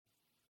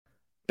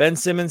Ben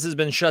Simmons has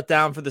been shut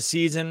down for the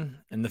season,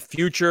 and the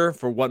future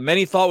for what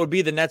many thought would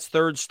be the Nets'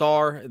 third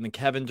star in the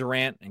Kevin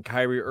Durant and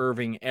Kyrie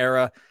Irving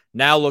era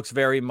now looks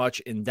very much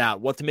in doubt.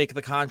 What to make of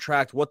the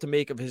contract, what to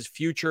make of his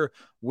future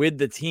with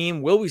the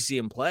team. Will we see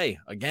him play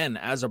again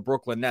as a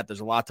Brooklyn Net? There's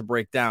a lot to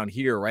break down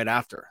here right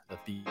after the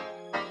feed.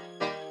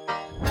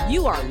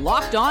 You are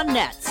Locked On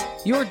Nets,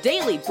 your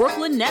daily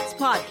Brooklyn Nets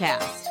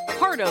podcast.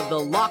 Part of the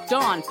Locked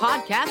On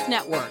Podcast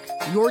Network,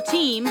 your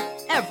team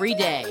every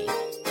day.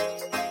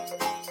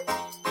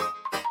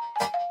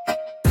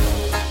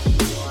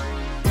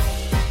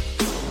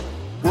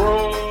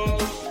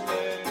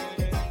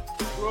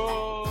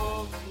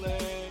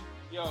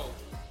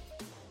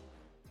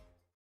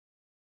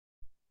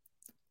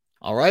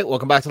 All right,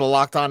 welcome back to the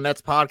Locked On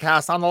Nets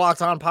podcast on the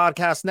Locked On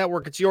Podcast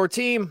Network. It's your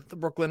team, the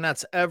Brooklyn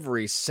Nets,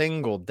 every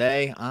single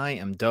day. I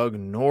am Doug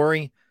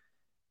Norrie,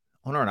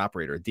 owner and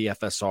operator at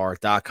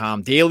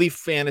DFSR.com, daily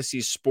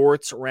fantasy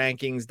sports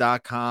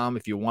rankings.com.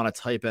 If you want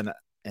to type in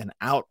and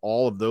out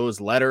all of those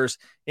letters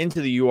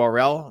into the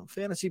URL,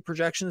 fantasy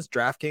projections,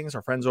 DraftKings,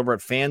 our friends over at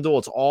FanDuel,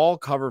 it's all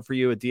covered for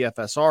you at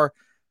DFSR.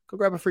 Go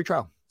grab a free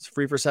trial. It's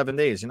free for 7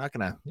 days. You're not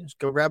going to just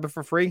go grab it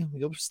for free.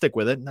 You'll stick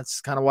with it. And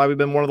that's kind of why we've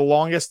been one of the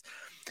longest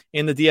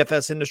in the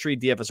DFS industry.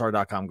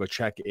 DFSR.com. Go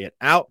check it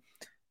out.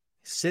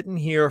 Sitting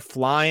here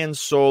flying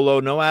solo.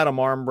 No Adam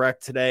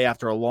Armbrecht today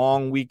after a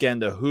long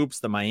weekend of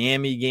hoops. The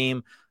Miami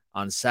game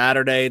on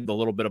Saturday. A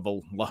lot of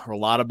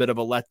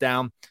a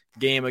letdown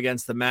game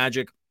against the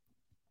Magic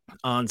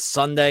on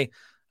Sunday.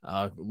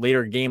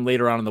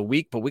 Later on in the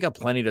week. But we got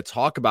plenty to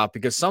talk about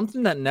because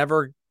something that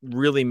never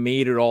really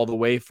made it all the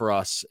way for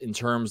us in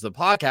terms of the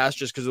podcast,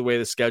 just because of the way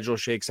the schedule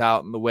shakes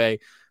out and the way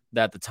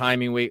that the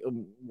timing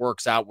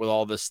works out with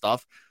all this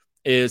stuff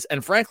is,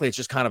 and frankly, it's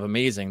just kind of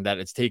amazing that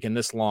it's taken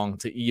this long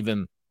to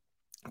even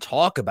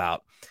talk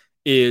about,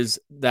 is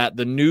that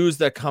the news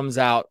that comes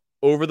out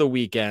over the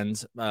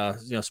weekend,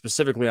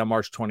 specifically on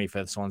March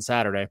 25th, so on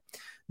Saturday,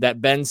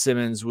 that Ben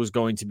Simmons was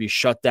going to be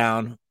shut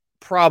down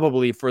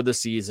probably for the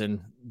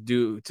season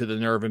due to the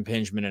nerve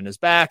impingement in his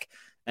back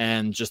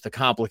and just the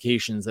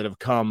complications that have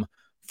come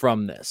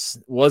from this.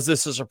 Was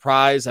this a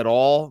surprise at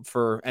all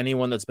for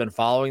anyone that's been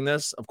following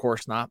this? Of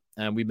course not.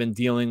 And we've been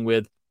dealing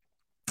with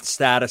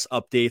status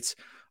updates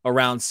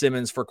around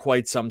Simmons for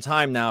quite some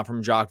time now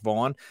from Jacques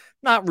Vaughn.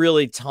 Not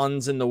really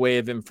tons in the way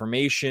of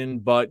information,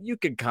 but you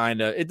could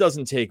it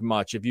doesn't take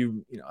much. If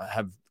you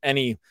have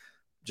any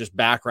just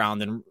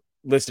background in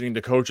listening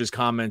to coaches'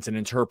 comments and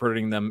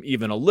interpreting them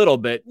even a little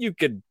bit, you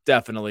could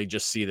definitely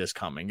just see this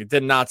coming. It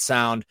did not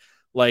sound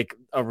like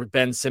a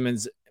Ben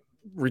Simmons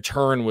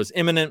return was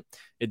imminent.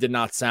 It did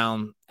not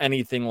sound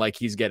anything like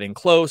he's getting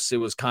close. It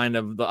was kind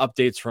of the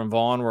updates from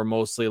Vaughn were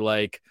mostly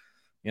like,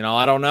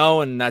 I don't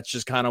know. And that's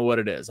just kind of what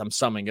it is. I'm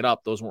summing it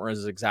up. Those weren't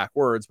his exact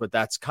words, but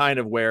that's kind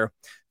of where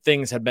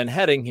things have been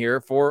heading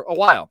here for a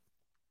while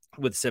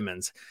with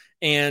Simmons.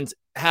 And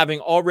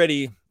having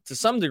already to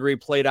some degree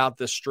played out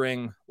this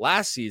string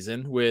last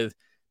season with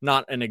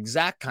not an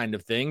exact kind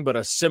of thing, but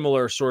a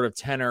similar sort of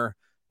tenor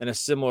and a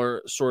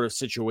similar sort of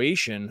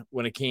situation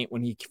when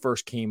he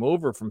first came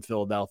over from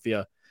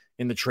Philadelphia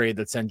in the trade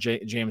that sent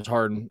James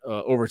Harden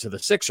over to the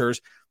Sixers,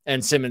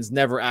 and Simmons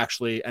never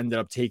actually ended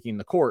up taking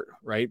the court,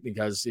 right?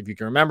 Because if you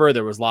can remember,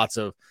 there was lots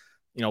of,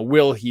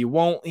 will he,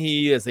 won't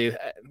he, as they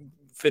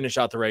finish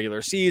out the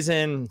regular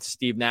season.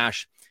 Steve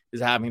Nash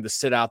is having to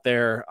sit out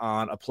there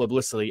on a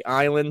publicity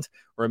island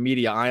or a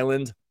media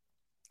island,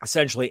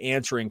 essentially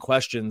answering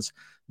questions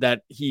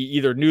that he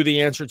either knew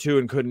the answer to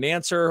and couldn't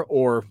answer,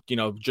 or,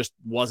 just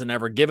wasn't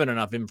ever given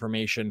enough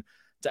information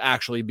to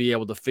actually be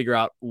able to figure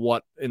out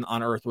what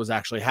on earth was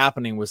actually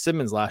happening with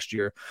Simmons last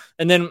year.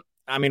 And then,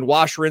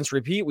 wash, rinse,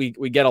 repeat. We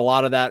get a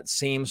lot of that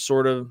same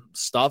sort of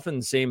stuff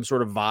and same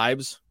sort of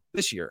vibes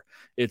this year.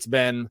 It's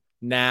been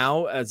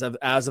now, as of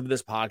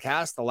this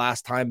podcast, the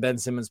last time Ben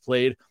Simmons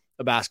played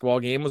a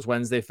basketball game was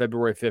Wednesday,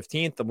 February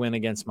 15th, the win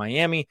against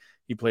Miami.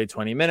 He played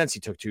 20 minutes.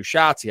 He took 2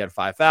 shots. He had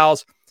 5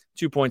 fouls.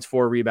 2 points,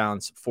 4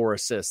 rebounds, 4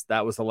 assists.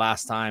 That was the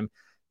last time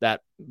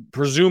that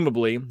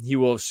presumably he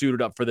will have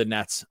suited up for the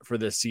Nets for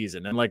this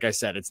season. And like I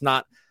said, it's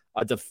not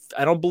I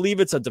don't believe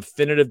it's a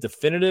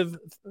definitive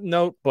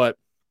note, but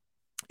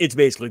it's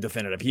basically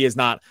definitive. He is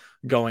not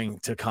going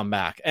to come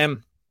back.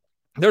 And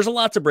there's a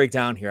lot to break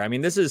down here.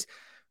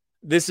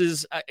 This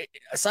is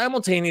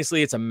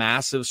simultaneously, it's a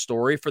massive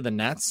story for the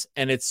Nets.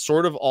 And it's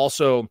sort of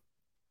also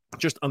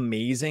just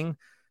amazing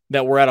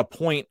that we're at a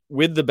point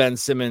with the Ben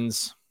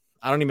Simmons,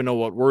 I don't even know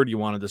what word you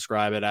want to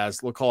describe it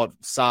as. We'll call it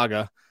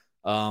saga.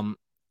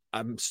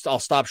 I'll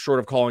stop short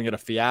of calling it a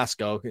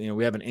fiasco.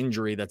 We have an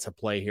injury that's at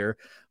play here.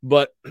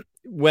 But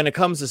when it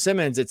comes to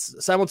Simmons,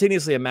 it's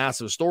simultaneously a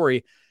massive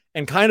story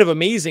and kind of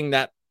amazing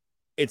that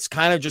it's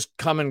kind of just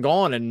come and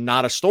gone and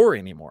not a story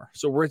anymore.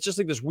 So we're just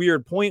like this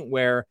weird point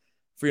where,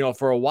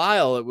 for a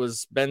while, it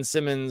was Ben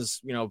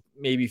Simmons,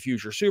 maybe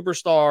future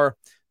superstar.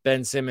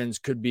 Ben Simmons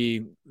could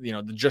be,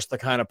 just the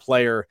kind of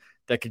player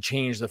that could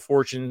change the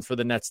fortune for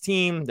the Nets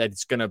team, that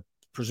it's going to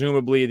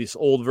presumably this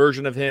old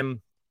version of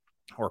him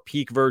or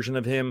peak version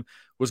of him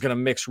was going to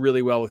mix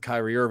really well with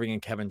Kyrie Irving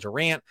and Kevin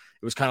Durant.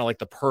 It was kind of like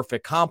the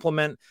perfect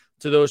complement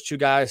to those two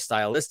guys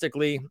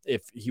stylistically,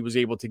 if he was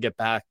able to get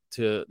back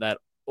to that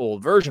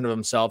old version of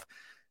himself.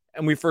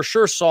 And we for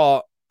sure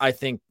saw, I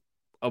think,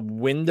 a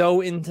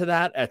window into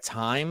that at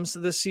times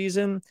this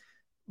season.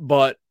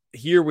 But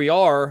here we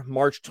are,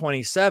 March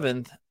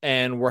 27th,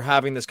 and we're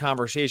having this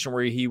conversation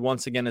where he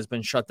once again has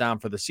been shut down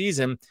for the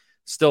season,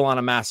 still on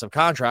a massive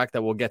contract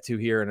that we'll get to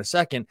here in a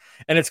second.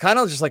 And it's kind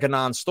of just like a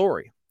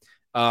non-story.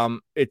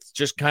 It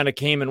just kind of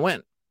came and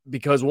went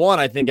because, one,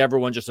 I think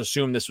everyone just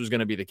assumed this was going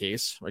to be the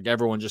case. Like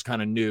everyone just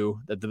kind of knew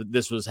that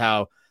this was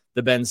how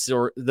the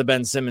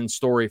Ben Simmons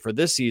story for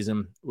this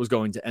season was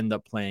going to end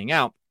up playing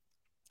out.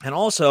 And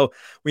also,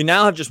 we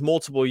now have just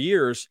multiple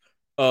years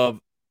of,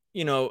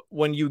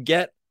 when you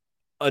get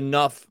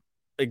enough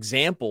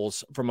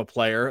examples from a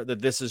player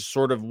that this is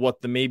sort of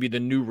what maybe the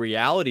new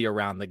reality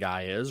around the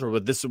guy is, or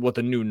this is what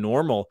the new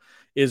normal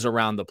is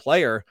around the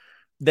player,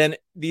 then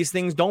these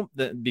things don't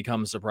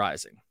become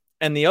surprising.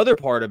 And the other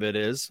part of it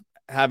is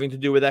having to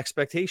do with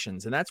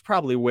expectations. And that's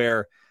probably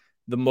where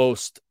the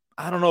most,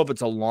 I don't know if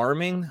it's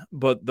alarming,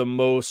 but the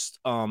most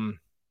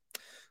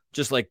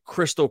just like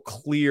crystal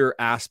clear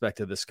aspect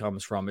of this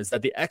comes from is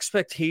that the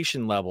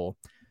expectation level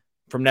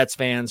from Nets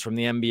fans, from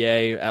the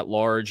NBA at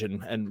large,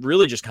 and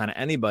really just kind of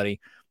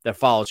anybody that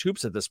follows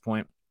hoops at this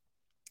point,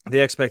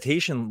 the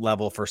expectation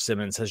level for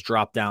Simmons has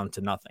dropped down to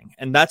nothing.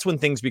 And that's when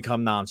things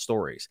become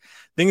non-stories.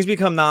 Things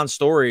become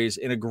non-stories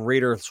in a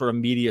greater sort of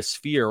media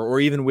sphere, or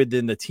even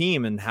within the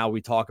team and how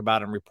we talk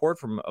about and report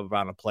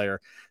about a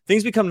player.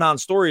 Things become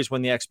non-stories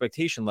when the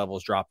expectation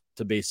levels drop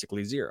to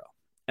basically zero.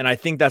 And I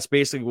think that's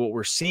basically what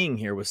we're seeing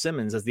here with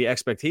Simmons, as the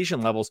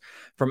expectation levels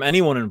from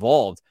anyone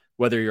involved,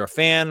 whether you're a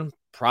fan,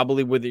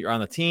 probably whether you're on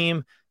the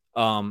team,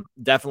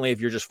 definitely if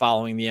you're just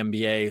following the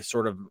NBA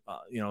sort of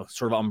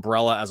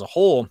umbrella as a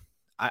whole,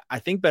 I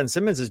think Ben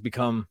Simmons has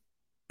become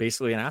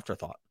basically an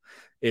afterthought.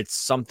 It's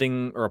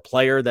something, or a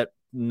player that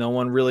no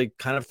one really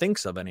kind of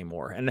thinks of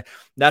anymore. And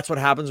that's what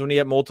happens when you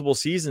get multiple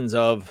seasons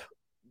of,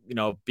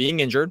 being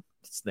injured.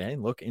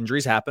 Look,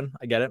 injuries happen.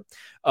 I get it.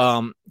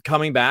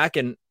 Coming back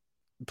and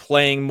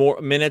playing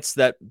more minutes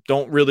that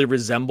don't really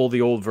resemble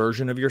the old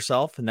version of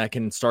yourself. And that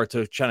can start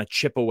to kind of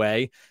chip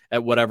away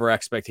at whatever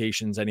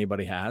expectations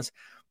anybody has.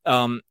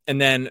 And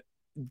then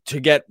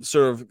to get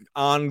sort of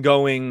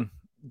ongoing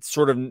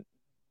sort of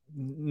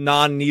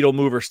non-needle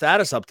mover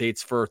status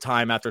updates for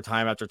time after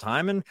time after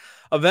time. And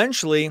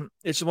eventually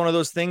it's one of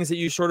those things that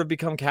you sort of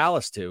become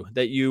callous to,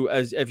 that you,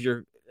 as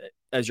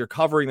you're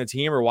covering the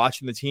team or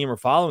watching the team or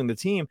following the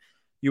team,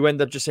 you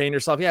end up just saying to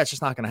yourself, yeah, it's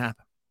just not going to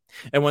happen.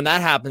 And when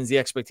that happens, the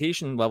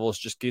expectation levels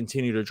just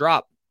continue to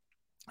drop.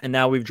 And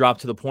now we've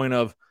dropped to the point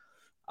of,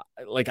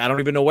 like, I don't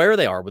even know where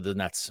they are with the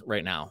Nets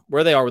right now,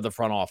 where they are with the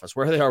front office,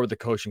 where they are with the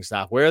coaching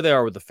staff, where they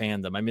are with the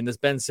fandom. I mean, this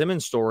Ben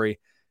Simmons story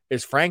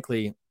is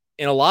frankly,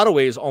 in a lot of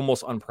ways,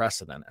 almost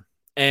unprecedented.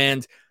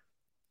 And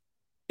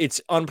it's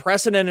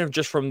unprecedented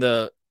just from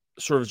the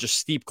sort of just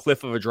steep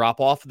cliff of a drop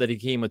off that he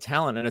came with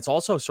talent. And it's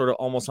also sort of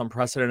almost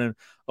unprecedented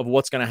of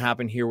what's going to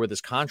happen here with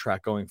his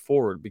contract going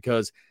forward,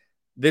 because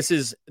this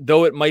is,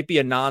 though it might be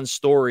a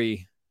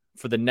non-story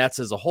for the Nets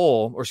as a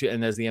whole,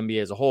 and as the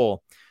NBA as a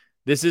whole,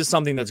 this is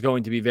something that's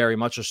going to be very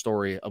much a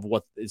story of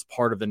what is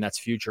part of the Nets'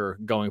 future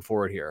going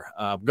forward here.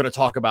 I'm going to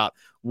talk about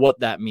what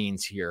that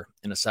means here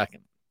in a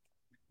second.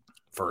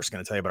 First,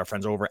 going to tell you about our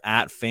friends over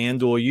at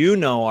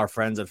FanDuel. Our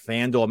friends at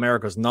FanDuel,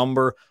 America's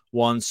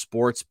 #1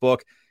 sports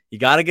book. You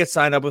got to get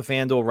signed up with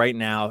FanDuel right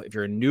now. If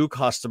you're a new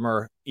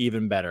customer,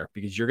 even better,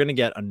 because you're going to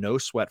get a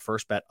no-sweat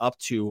first bet up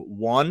to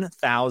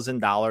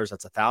 $1,000.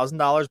 That's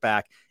 $1,000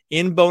 back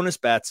in bonus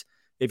bets.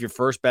 If your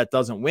first bet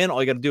doesn't win,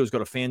 all you got to do is go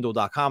to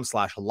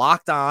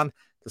FanDuel.com/lockedon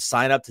to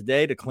sign up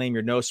today to claim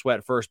your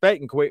no-sweat first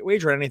bet. You can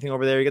wager anything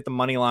over there. You get the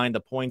money line,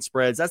 the point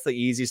spreads. That's the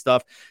easy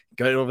stuff.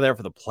 Go over there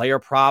for the player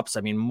props.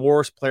 I mean,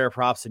 more player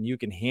props than you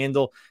can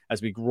handle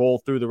as we roll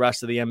through the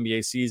rest of the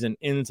NBA season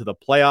into the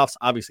playoffs.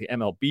 Obviously,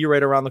 MLB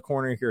right around the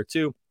corner here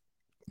too.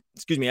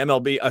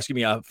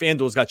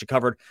 FanDuel's got you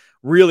covered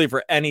really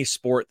for any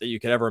sport that you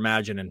could ever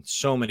imagine, in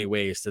so many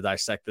ways to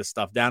dissect this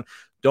stuff down.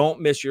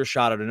 Don't miss your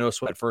shot at a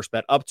no-sweat first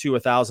bet up to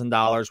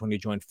 $1,000 when you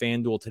join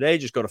FanDuel today.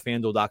 Just go to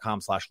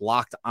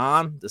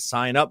FanDuel.com/lockedon to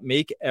sign up.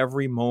 Make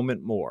every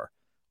moment more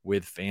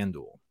with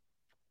FanDuel.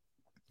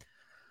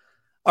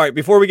 All right,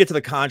 before we get to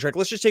the contract,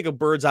 let's just take a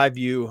bird's eye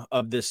view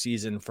of this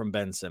season from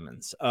Ben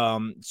Simmons.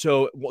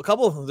 So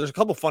there's a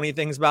couple funny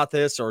things about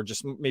this, or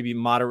just maybe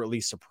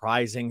moderately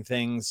surprising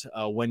things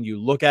when you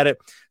look at it.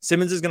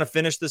 Simmons is going to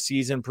finish the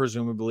season,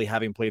 presumably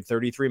having played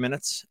 33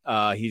 minutes.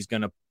 He's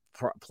going to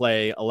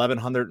play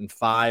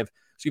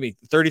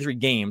 33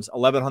 games,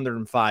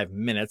 1,105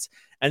 minutes.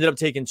 Ended up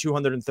taking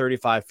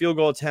 235 field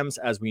goal attempts.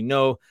 As we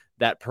know,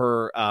 that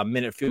per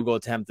minute field goal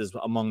attempt is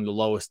among the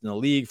lowest in the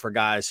league for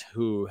guys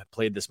who have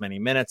played this many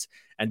minutes,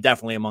 and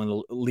definitely among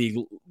the league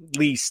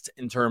least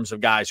in terms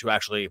of guys who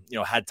actually,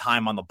 had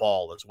time on the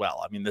ball as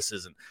well. I mean, this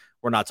isn't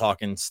We're not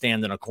talking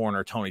stand in a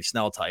corner, Tony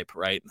Snell type,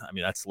 right? I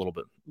mean, that's a little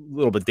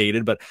bit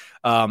dated, but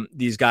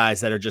these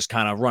guys that are just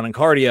kind of running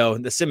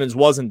cardio. The Simmons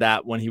wasn't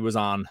that when he was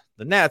on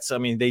the Nets. I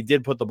mean, they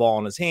did put the ball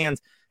in his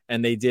hands,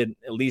 and they did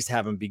at least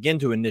have him begin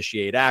to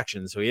initiate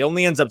action. So he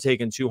only ends up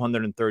taking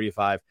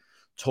 235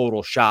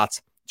 total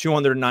shots,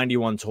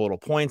 291 total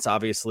points,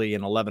 obviously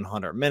in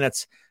 1,100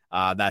 minutes.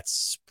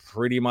 That's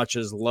pretty much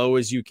as low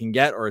as you can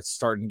get, or it's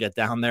starting to get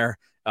down there.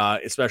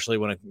 Especially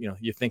when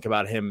you think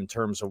about him in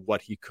terms of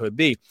what he could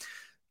be.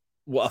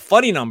 Well, a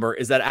funny number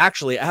is that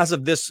actually, as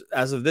of this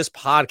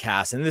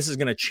podcast, and this is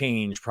going to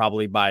change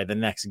probably by the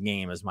next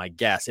game, as my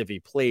guess, if he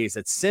plays,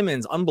 that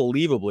Simmons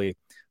unbelievably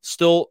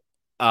still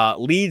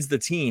leads the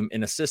team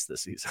in assists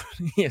this season.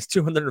 He has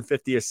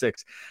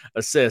 256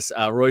 assists.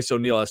 Royce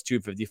O'Neal has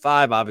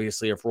 255.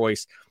 Obviously, if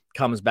Royce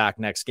comes back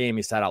next game,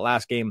 he sat out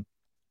last game.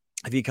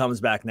 If he comes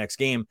back next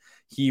game,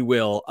 he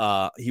will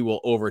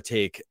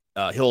overtake.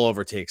 He'll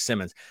overtake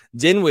Simmons.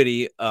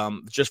 Dinwiddie,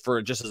 just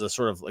as a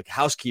sort of like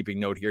housekeeping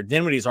note here,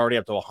 Dinwiddie's already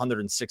up to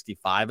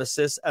 165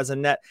 assists as a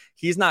net.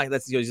 He's not,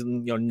 that's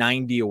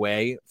 90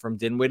 away from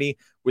Dinwiddie.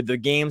 With the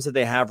games that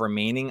they have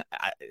remaining,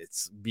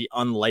 it's be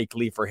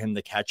unlikely for him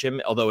to catch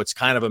him. Although it's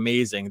kind of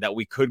amazing that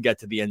we could get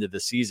to the end of the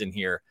season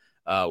here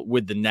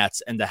with the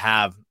Nets and to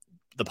have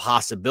the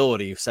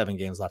possibility of 7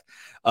 games left.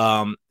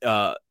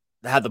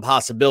 Had the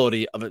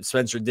possibility of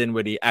Spencer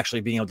Dinwiddie actually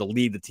being able to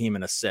lead the team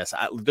in assists.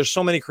 There's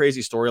so many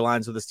crazy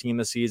storylines with this team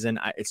this season.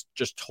 It's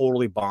just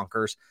totally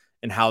bonkers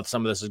in how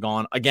some of this has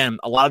gone. Again,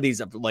 a lot of these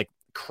are like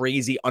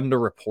crazy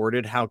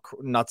underreported how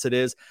nuts it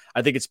is.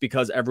 I think it's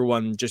because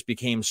everyone just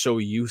became so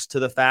used to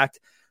the fact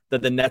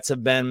that the Nets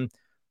have been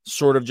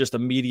sort of just a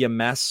media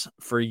mess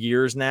for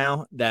years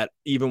now, that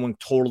even when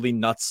totally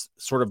nuts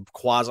sort of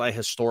quasi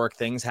historic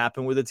things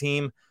happen with the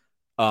team,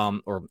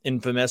 or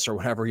infamous or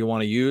whatever you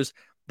want to use,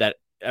 that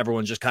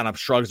everyone just kind of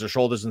shrugs their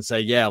shoulders and say,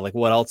 yeah, like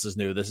what else is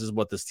new? This is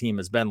what this team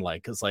has been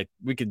like. Cause like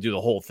we could do the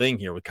whole thing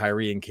here with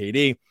Kyrie and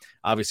KD.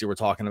 Obviously we're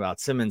talking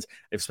about Simmons.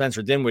 If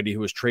Spencer Dinwiddie, who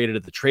was traded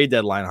at the trade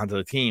deadline onto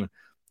the team,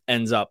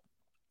 ends up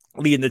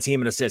leading the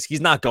team in assists,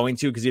 he's not going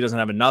to, because he doesn't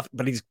have enough,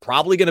 but he's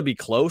probably going to be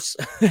close.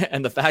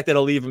 And the fact that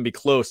he'll even be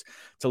close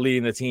to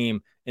leading the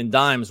team in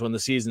dimes when the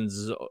season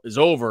is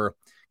over,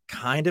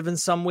 kind of in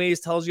some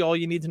ways tells you all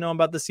you need to know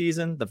about the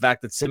season. The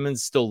fact that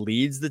Simmons still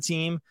leads the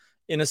team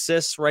in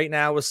assists right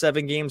now with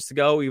 7 games to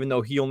go, even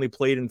though he only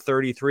played in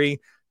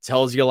 33,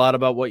 tells you a lot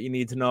about what you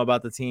need to know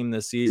about the team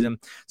this season.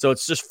 So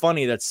it's just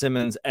funny that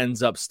Simmons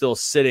ends up still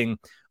sitting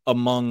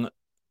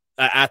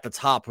at the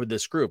top with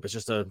this group. It's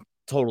just a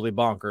totally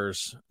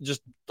bonkers,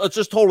 just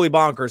totally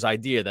bonkers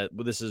idea that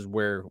this is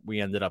where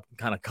we ended up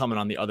kind of coming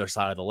on the other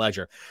side of the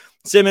ledger.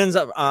 Simmons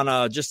on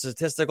a just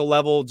statistical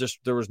level,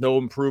 there was no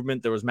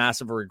improvement. There was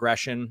massive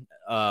regression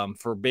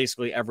for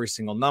basically every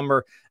single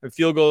number. And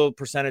field goal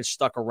percentage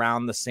stuck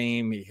around the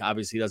same. He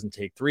obviously doesn't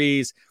take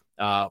threes.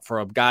 For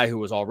a guy who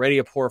was already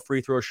a poor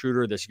free throw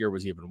shooter, this year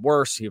was even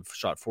worse. He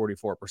shot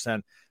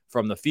 44%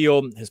 from the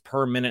field. His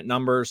per minute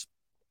numbers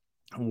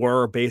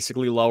were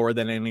basically lower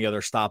than any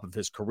other stop of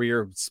his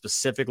career,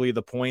 specifically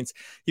the points.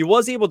 He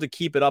was able to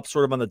keep it up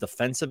sort of on the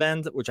defensive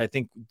end, which I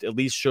think at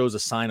least shows a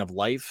sign of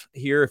life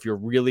here. If you're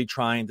really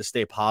trying to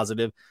stay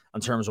positive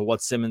in terms of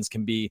what Simmons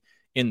can be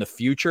in the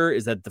future,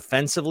 is that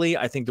defensively,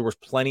 I think there was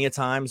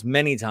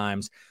many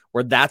times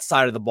where that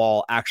side of the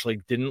ball actually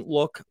didn't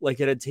look like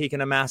it had taken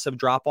a massive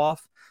drop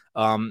off.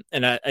 And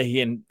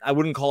I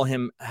wouldn't call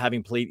him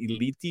having played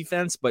elite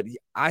defense, but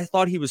I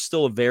thought he was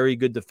still a very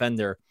good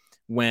defender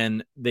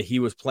when he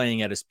was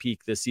playing at his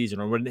peak this season,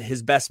 or when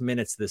his best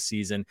minutes this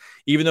season,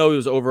 even though he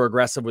was over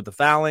aggressive with the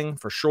fouling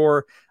for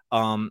sure.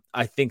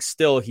 I think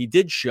still he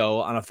did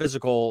show on a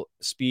physical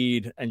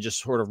speed and just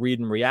sort of read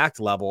and react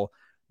level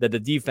that the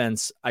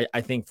defense,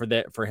 I think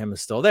for him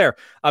is still there.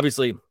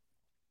 Obviously,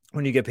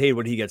 when you get paid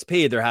what he gets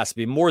paid, there has to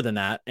be more than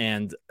that.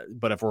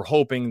 But if we're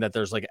hoping that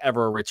there's like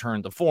ever a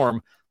return to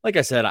form, like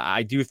I said,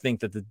 I do think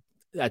that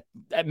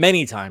at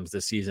many times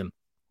this season,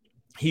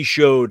 he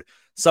showed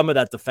some of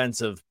that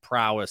defensive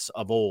prowess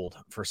of old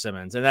for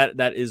Simmons. And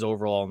that is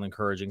overall an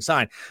encouraging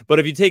sign. But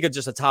if you take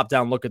just a top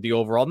down look at the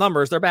overall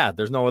numbers, they're bad.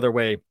 There's no other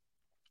way.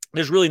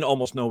 There's really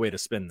almost no way to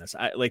spin this.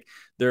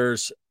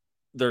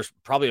 There's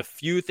probably a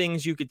few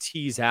things you could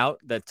tease out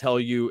that tell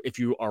you, if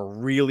you are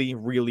really,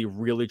 really,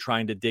 really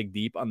trying to dig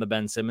deep on the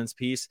Ben Simmons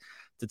piece,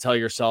 to tell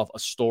yourself a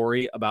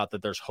story about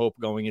that there's hope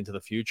going into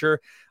the future.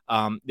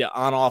 The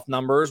on-off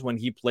numbers when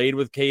he played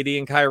with KD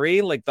and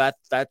Kyrie, like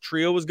that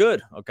trio was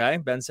good. Okay.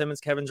 Ben Simmons,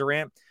 Kevin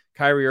Durant,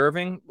 Kyrie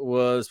Irving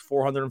was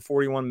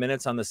 441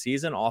 minutes on the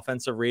season,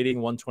 offensive rating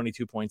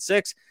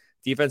 122.6,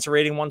 defensive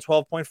rating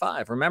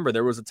 112.5. Remember,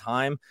 there was a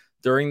time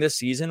during this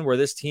season where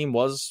this team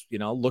was,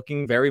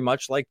 looking very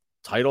much like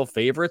title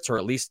favorites, or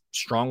at least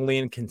strongly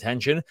in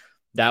contention.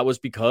 That was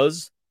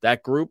because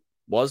that group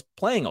was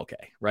playing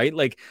okay, right?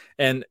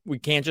 And we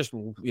can't just,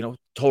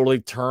 totally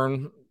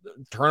turn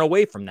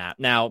away from that.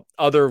 Now,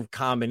 other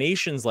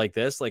combinations like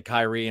this, like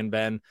Kyrie and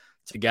Ben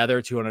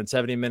together,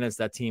 270 minutes,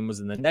 that team was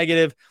in the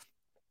negative.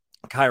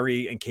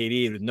 Kyrie and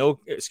KD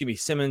with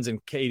Simmons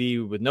and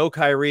KD with no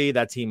Kyrie.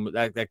 That team,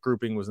 that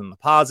grouping was in the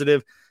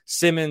positive.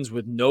 Simmons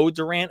with no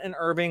Durant and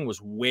Irving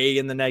was way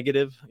in the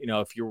negative.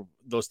 If you're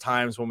those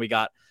times when we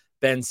got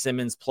Ben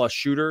Simmons plus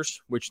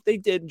shooters, which they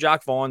did,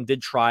 Jacque Vaughn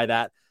did try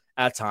that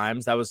at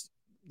times. That was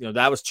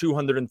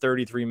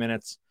 233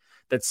 minutes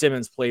that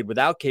Simmons played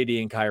without KD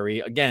and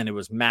Kyrie. Again, it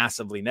was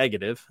massively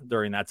negative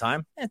during that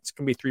time. It's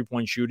going to be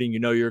 3-point shooting.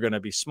 You're going to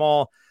be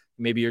small.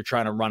 Maybe you're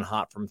trying to run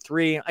hot from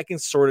three. I can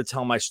sort of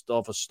tell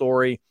myself a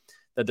story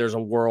that there's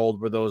a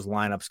world where those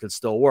lineups could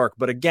still work.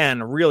 But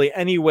again, really,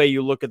 any way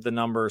you look at the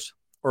numbers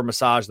or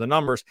massage the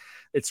numbers,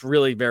 it's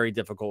really very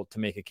difficult to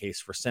make a case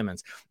for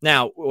Simmons.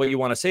 Now, what you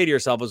want to say to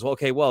yourself is,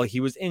 okay, well,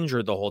 he was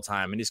injured the whole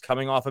time and he's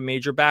coming off a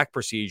major back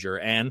procedure.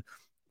 And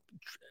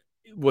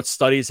what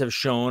studies have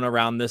shown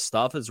around this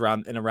stuff is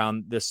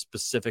around this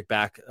specific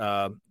back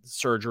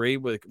surgery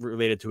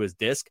related to his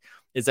disc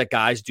is that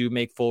guys do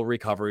make full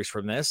recoveries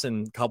from this,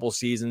 and a couple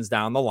seasons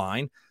down the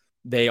line,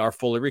 they are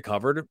fully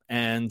recovered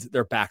and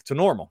they're back to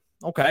normal.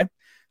 Okay.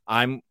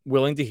 I'm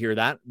willing to hear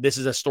that. This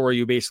is a story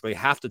you basically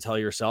have to tell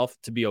yourself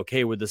to be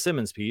okay with the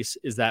Simmons piece,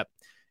 is that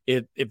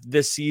if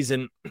this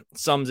season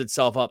sums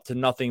itself up to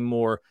nothing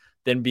more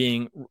than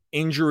being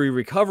injury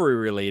recovery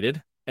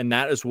related, and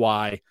that is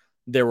why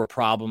there were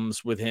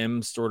problems with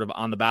him sort of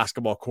on the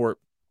basketball court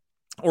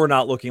or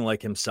not looking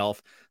like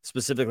himself,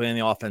 specifically on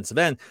the offensive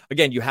end.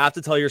 Again, you have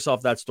to tell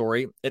yourself that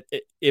story.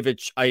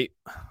 I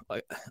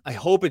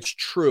hope it's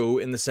true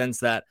in the sense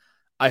that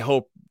I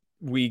hope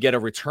we get a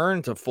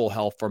return to full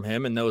health from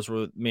him. And that was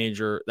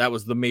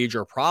the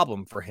major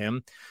problem for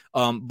him.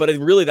 But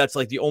that's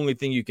like the only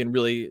thing you can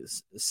really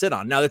sit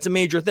on. Now that's a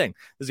major thing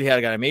because he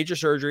got a major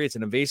surgery. It's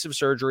an invasive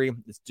surgery.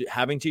 It's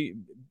having to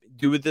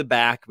do with the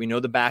back. We know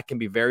the back can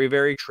be very,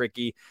 very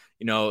tricky.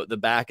 The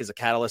back is a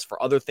catalyst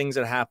for other things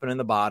that happen in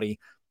the body.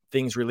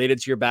 Things related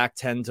to your back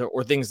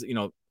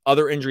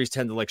other injuries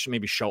tend to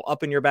maybe show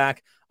up in your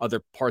back.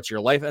 Other parts of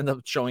your life end up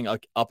showing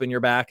up in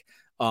your back.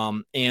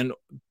 And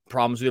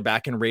problems with your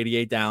back can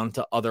radiate down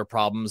to other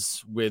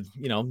problems with,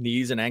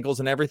 knees and ankles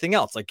and everything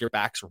else. Like your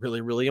back's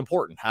really, really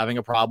important. Having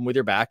a problem with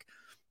your back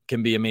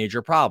can be a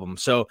major problem.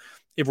 So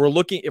if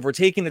we're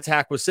taking the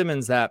tack with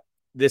Simmons that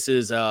this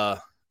is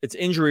it's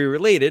injury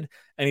related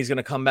and he's going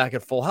to come back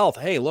at full health.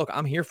 Hey, look,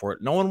 I'm here for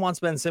it. No one wants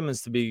Ben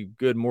Simmons to be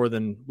good more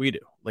than we do.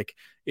 Like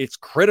it's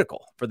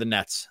critical for the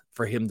Nets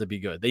for him to be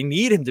good. They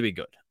need him to be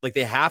good. Like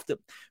they have to,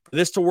 for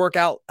this to work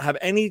out, have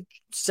any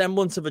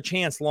semblance of a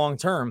chance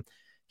long-term,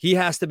 he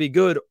has to be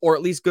good or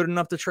at least good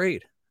enough to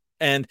trade.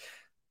 And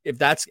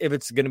if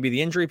it's going to be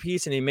the injury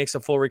piece and he makes a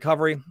full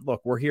recovery,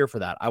 look, we're here for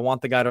that. I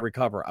want the guy to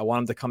recover. I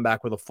want him to come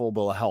back with a full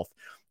bill of health.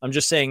 I'm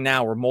just saying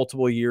now we're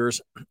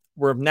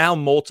now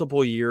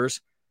multiple years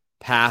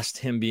past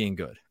him being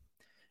good.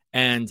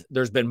 And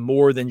there's been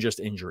more than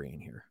just injury in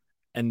here.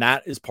 And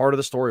that is part of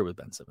the story with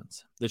Ben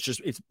Simmons.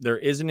 There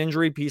is an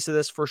injury piece of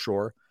this for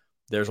sure.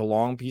 There's a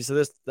long piece of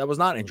this that was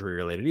not injury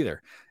related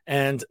either.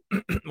 And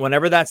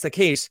whenever that's the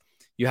case,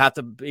 you have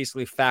to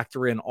basically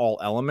factor in all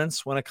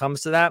elements when it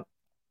comes to that.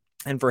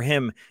 And for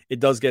him,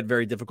 it does get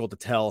very difficult to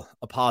tell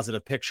a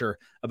positive picture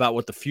about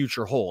what the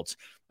future holds.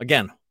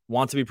 Again,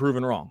 want to be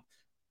proven wrong.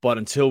 But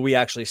until we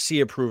actually see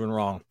it proven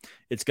wrong,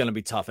 it's going to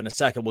be tough. In a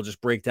second, we'll just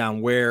break down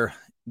where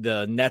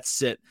the Nets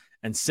sit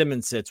and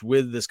Simmons sits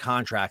with this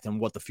contract and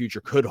what the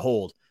future could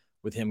hold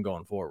with him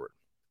going forward.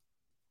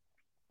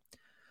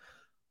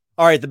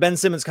 All right, the Ben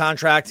Simmons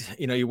contract,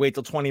 you wait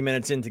till 20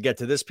 minutes in to get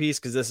to this piece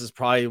because this is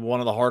probably one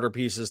of the harder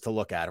pieces to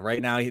look at.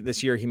 Right now,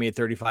 this year, he made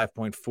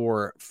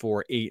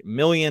 $35.448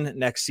 million.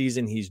 Next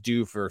season, he's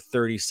due for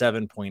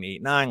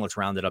 $37.89. Let's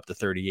round it up to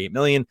 $38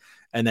 million.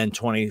 And then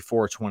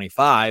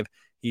 24-25,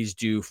 he's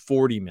due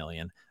 $40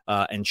 million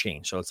and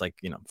change. So it's like,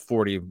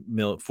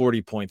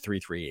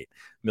 $40.338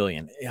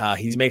 million.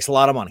 He makes a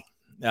lot of money.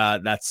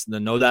 That's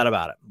no doubt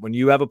about it. When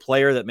you have a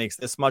player that makes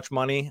this much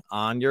money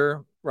on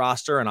your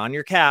roster and on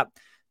your cap,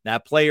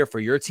 that player, for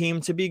your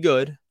team to be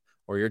good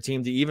or your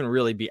team to even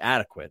really be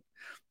adequate,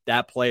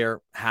 that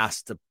player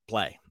has to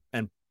play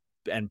and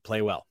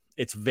play well.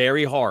 It's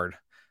very hard.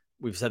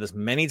 We've said this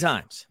many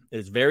times.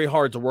 It's very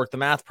hard to work the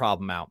math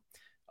problem out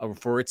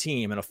for a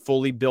team and a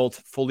fully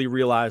built, fully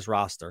realized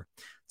roster.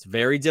 It's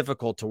very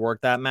difficult to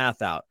work that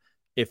math out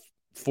if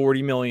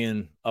 40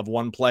 million of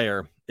one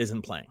player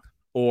isn't playing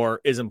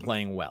or isn't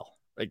playing well.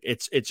 Like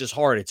it's just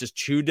hard. It's just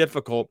too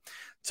difficult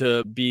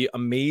to be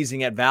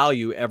amazing at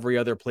value every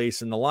other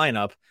place in the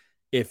lineup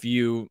if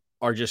you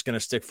are just going to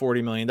stick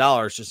 $40 million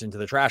just into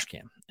the trash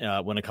can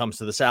when it comes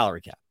to the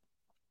salary cap.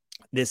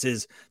 This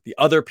is the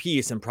other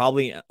piece, and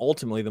probably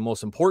ultimately the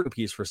most important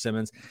piece for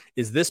Simmons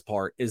is this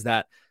part, is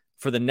that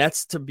for the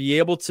Nets to be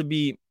able to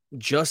be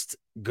just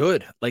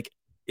good. Like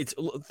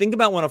think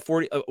about when a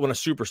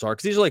superstar,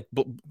 because these are like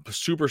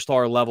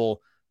superstar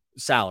level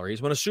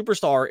salaries. When a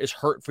superstar is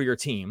hurt for your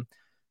team,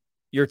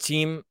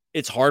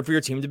 it's hard for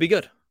your team to be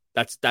good.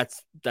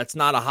 That's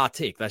not a hot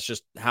take. That's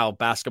just how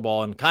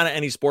basketball and kind of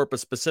any sport, but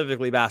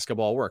specifically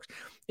basketball works.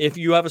 If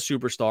you have a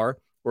superstar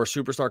or a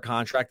superstar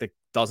contract that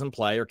doesn't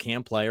play or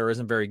can't play or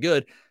isn't very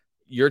good,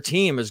 your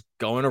team is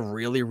going to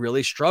really,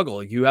 really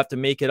struggle. You have to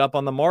make it up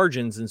on the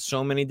margins in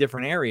so many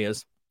different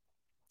areas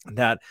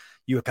that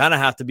you kind of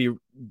have to be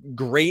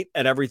great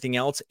at everything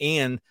else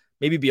and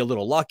maybe be a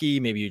little lucky.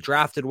 Maybe you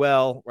drafted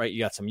well, right? You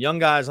got some young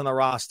guys on the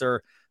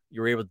roster.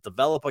 You're able to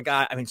develop a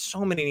guy. I mean,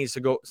 so many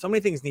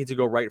things need to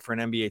go right for an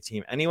NBA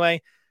team.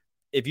 Anyway,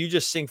 if you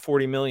just sink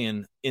 40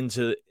 million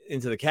into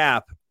the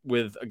cap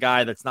with a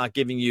guy that's not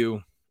giving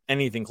you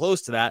anything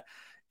close to that,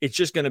 it's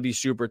just going to be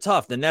super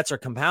tough. The Nets are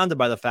compounded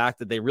by the fact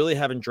that they really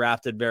haven't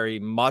drafted very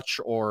much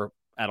or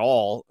at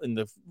all in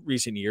the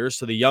recent years.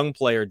 So the young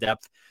player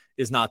depth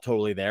is not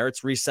totally there.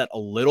 It's reset a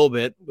little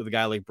bit with a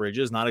guy like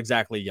Bridges, not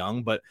exactly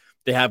young, but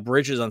they have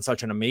Bridges on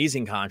such an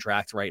amazing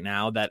contract right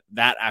now that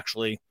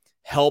actually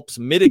helps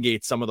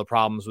mitigate some of the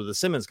problems with the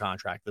Simmons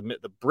contract.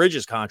 The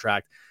Bridges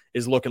contract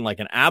is looking like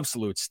an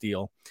absolute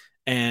steal,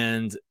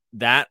 and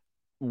that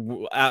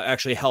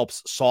actually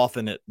helps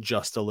soften it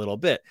just a little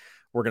bit.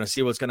 We're going to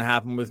see what's going to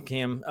happen with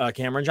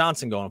Cameron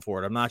Johnson going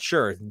forward. I'm not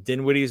sure.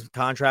 Dinwiddie's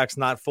contract's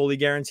not fully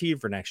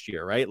guaranteed for next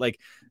year, right? Like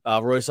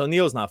Royce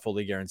O'Neal's not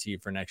fully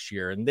guaranteed for next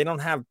year. And they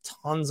don't have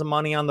tons of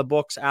money on the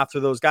books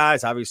after those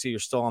guys. Obviously, you're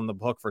still on the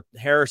hook for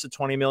Harris at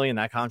 $20 million.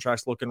 That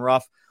contract's looking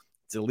rough.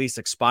 It's at least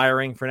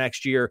expiring for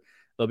next year.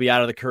 They'll be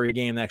out of the Curry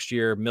game next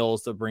year.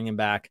 Mills to bring him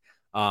back.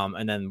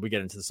 And then we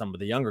get into some of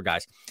the younger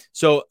guys.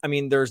 So, I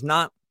mean, there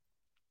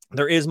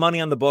is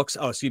money on the books.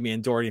 Oh, excuse me.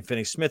 And Dorian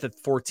Finney-Smith at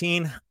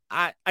 14.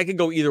 I could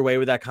go either way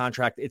with that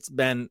contract. It's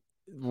been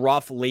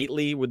rough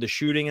lately with the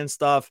shooting and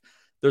stuff.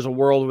 There's a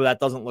world where that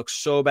doesn't look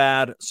so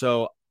bad.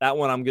 So that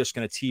one I'm just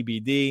going to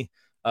TBD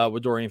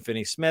with Dorian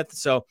Finney-Smith.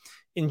 So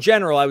in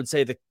general, I would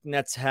say the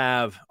Nets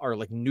are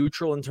like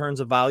neutral in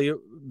terms of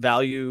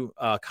value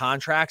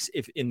contracts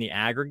if in the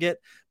aggregate,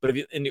 but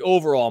if in the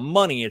overall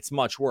money, it's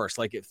much worse.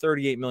 Like at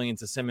 $38 million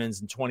to Simmons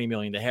and $20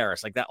 million to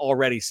Harris, like that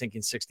already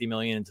sinking $60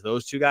 million into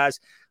those two guys.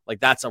 Like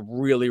that's a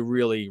really,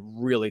 really,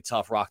 really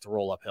tough rock to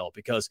roll uphill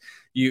because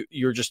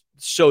you're just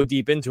so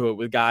deep into it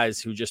with guys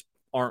who just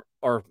are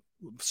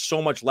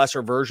so much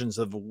lesser versions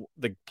of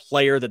the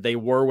player that they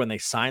were when they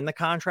signed the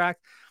contract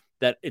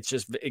that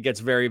it gets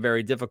very,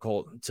 very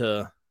difficult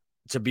to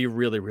be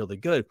really, really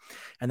good.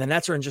 And the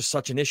Nets are in just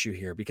such an issue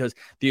here because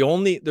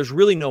there's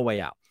really no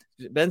way out.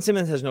 Ben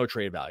Simmons has no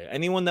trade value.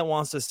 Anyone that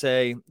wants to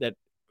say that,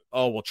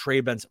 oh, we'll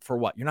trade Ben for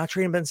what? You're not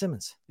trading Ben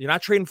Simmons. You're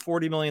not trading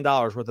 $40 million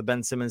worth of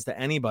Ben Simmons to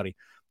anybody.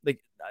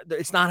 Like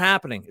it's not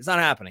happening. It's not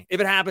happening.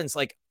 If it happens,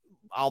 like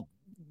I'll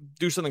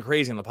do something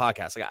crazy on the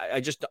podcast.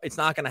 Like it's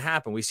not going to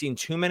happen. We've seen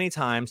too many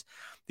times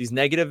these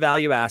negative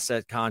value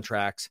asset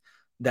contracts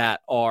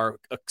that are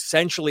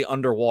essentially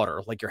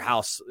underwater, like your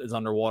house is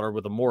underwater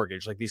with a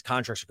mortgage. Like these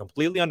contracts are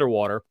completely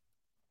underwater.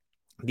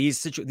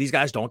 These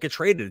guys don't get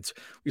traded.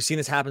 We've seen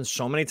this happen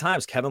so many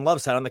times. Kevin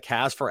Love sat on the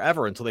Cavs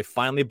forever until they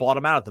finally bought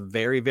him out at the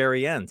very,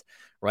 very end,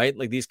 right?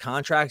 Like these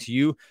contracts,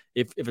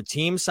 if a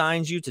team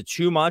signs you to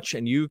too much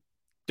and you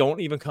don't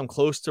even come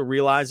close to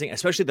realizing,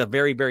 especially the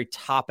very, very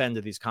top end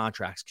of these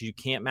contracts, because you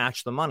can't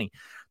match the money,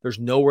 there's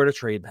nowhere to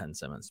trade Ben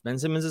Simmons. Ben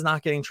Simmons is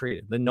not getting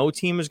traded. No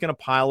team is going to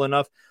pile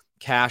enough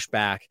cash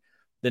back.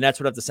 The Nets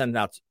would have to send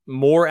out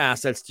more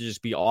assets to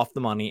just be off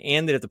the money,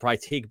 and they'd have to probably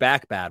take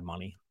back bad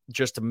money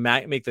just to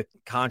make the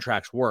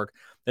contracts work.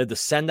 They had to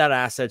send out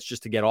assets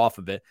just to get off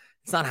of it.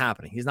 It's not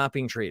happening. He's not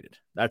being traded.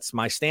 That's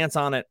my stance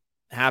on it.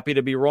 Happy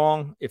to be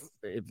wrong. If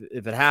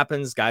it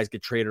happens, guys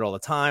get traded all the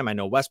time. I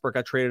know Westbrook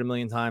got traded a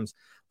million times.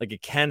 Like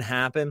it can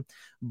happen,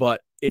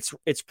 but it's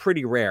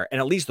pretty rare. And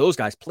at least those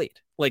guys played.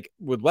 Like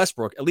with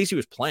Westbrook, at least he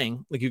was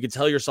playing. Like you could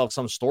tell yourself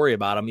some story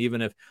about him,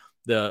 even if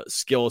the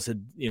skills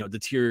had,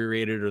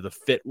 deteriorated or the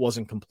fit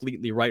wasn't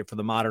completely right for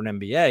the modern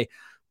NBA.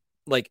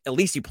 Like at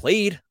least he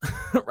played,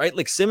 right?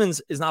 Like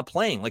Simmons is not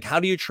playing. Like how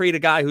do you trade a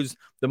guy who's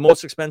the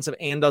most expensive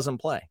and doesn't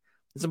play?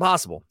 It's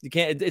impossible. You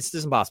can't. It's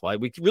just impossible.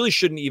 We really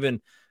shouldn't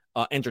even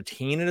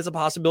entertain it as a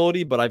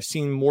possibility. But I've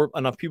seen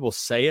enough people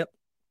say it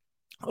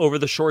over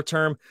the short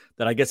term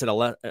that I guess it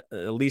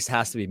at least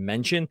has to be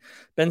mentioned.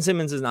 Ben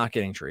Simmons is not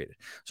getting traded.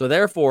 So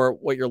therefore,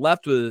 what you're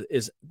left with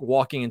is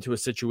walking into a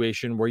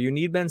situation where you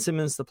need Ben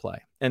Simmons to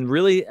play. And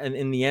really, and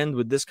in the end,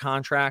 with this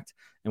contract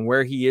and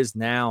where he is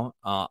now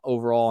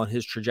overall in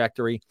his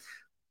trajectory,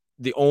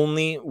 the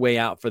only way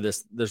out for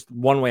this, there's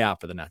one way out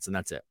for the Nets, and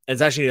that's it.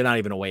 It's actually not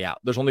even a way out.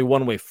 There's only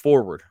one way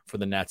forward for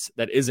the Nets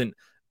that isn't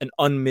an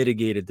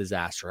unmitigated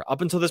disaster.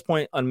 Up until this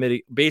point,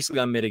 basically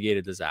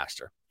unmitigated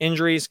disaster.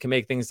 Injuries can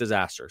make things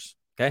disasters.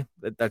 Okay,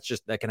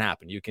 that can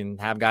happen. You can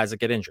have guys that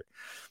get injured.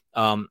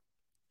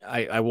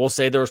 I will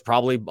say there was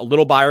probably a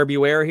little buyer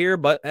beware here,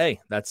 but hey,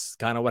 that's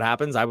kind of what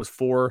happens. I was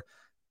for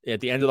at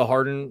the end of the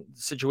Harden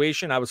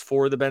situation. I was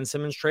for the Ben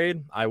Simmons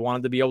trade. I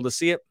wanted to be able to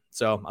see it.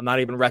 So I'm not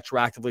even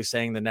retroactively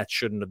saying the Nets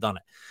shouldn't have done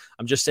it.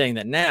 I'm just saying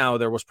that now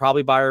there was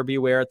probably buyer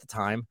beware at the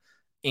time,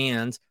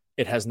 and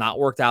it has not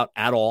worked out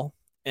at all.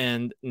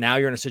 And now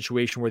you're in a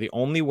situation where the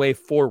only way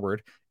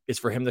forward is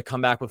for him to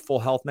come back with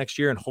full health next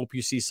year and hope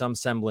you see some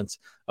semblance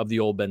of the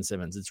old Ben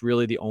Simmons. It's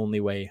really the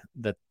only way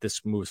that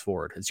this moves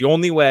forward. It's the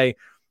only way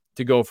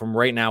to go from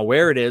right now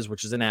where it is,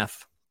 which is an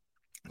F,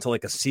 to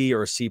like a C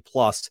or a C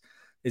plus,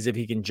 is if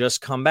he can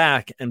just come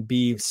back and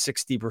be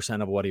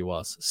 60% of what he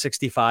was,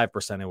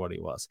 65% of what he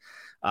was.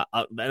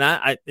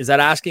 Is that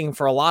asking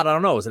for a lot? I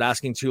don't know. Is it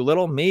asking too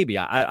little? Maybe.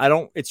 I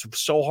don't. It's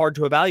so hard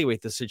to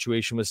evaluate the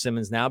situation with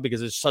Simmons now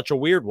because it's such a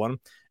weird one.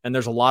 And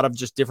there's a lot of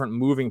just different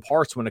moving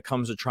parts when it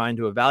comes to trying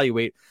to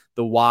evaluate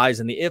the whys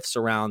and the ifs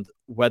around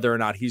whether or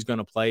not he's going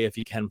to play, if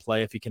he can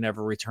play, if he can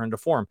ever return to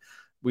form.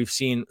 We've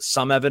seen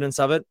some evidence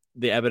of it.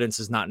 The evidence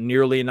is not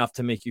nearly enough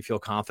to make you feel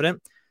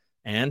confident.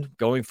 And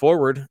going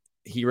forward,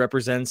 he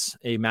represents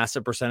a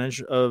massive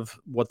percentage of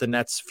what the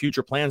Nets'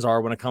 future plans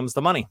are when it comes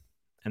to money.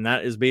 And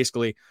that is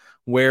basically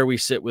where we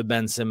sit with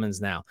Ben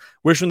Simmons now.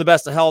 Wish him the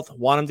best of health.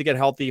 Want him to get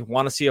healthy.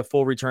 Want to see a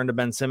full return to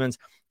Ben Simmons.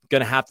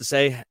 Going to have to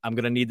say, I'm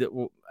going to need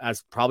to,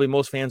 as probably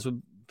most fans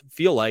would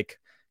feel like,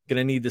 going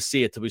to need to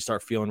see it till we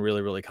start feeling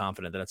really, really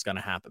confident that it's going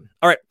to happen.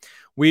 All right,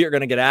 we are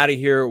going to get out of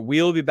here.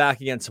 We'll be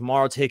back again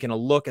tomorrow taking a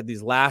look at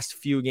these last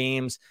few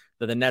games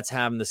that the Nets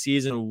have in the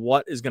season,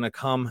 what is going to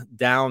come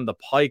down the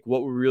pike,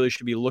 what we really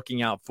should be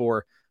looking out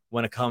for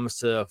when it comes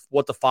to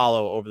what to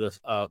follow over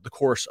the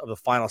course of the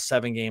final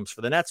 7 games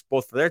for the Nets,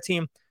 both for their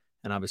team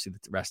and obviously the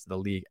rest of the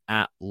league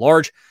at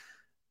large.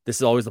 This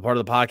is always the part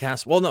of the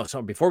podcast. Well, no.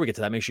 So before we get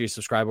to that, make sure you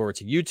subscribe over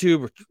to YouTube.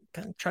 We're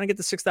kind of trying to get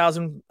to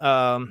 6,000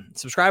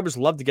 subscribers.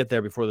 Love to get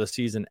there before the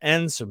season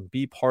ends. So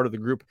be part of the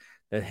group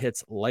that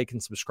hits like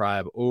and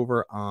subscribe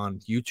over on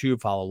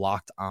YouTube. Follow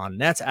Locked On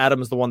Nets.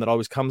 Adam is the one that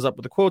always comes up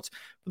with the quotes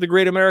for the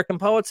great American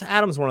poets.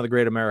 Adam's one of the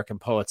great American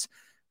poets.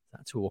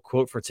 That's who we'll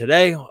quote for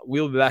today.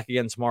 We'll be back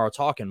again tomorrow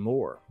talking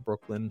more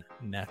Brooklyn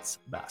Nets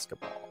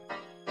basketball.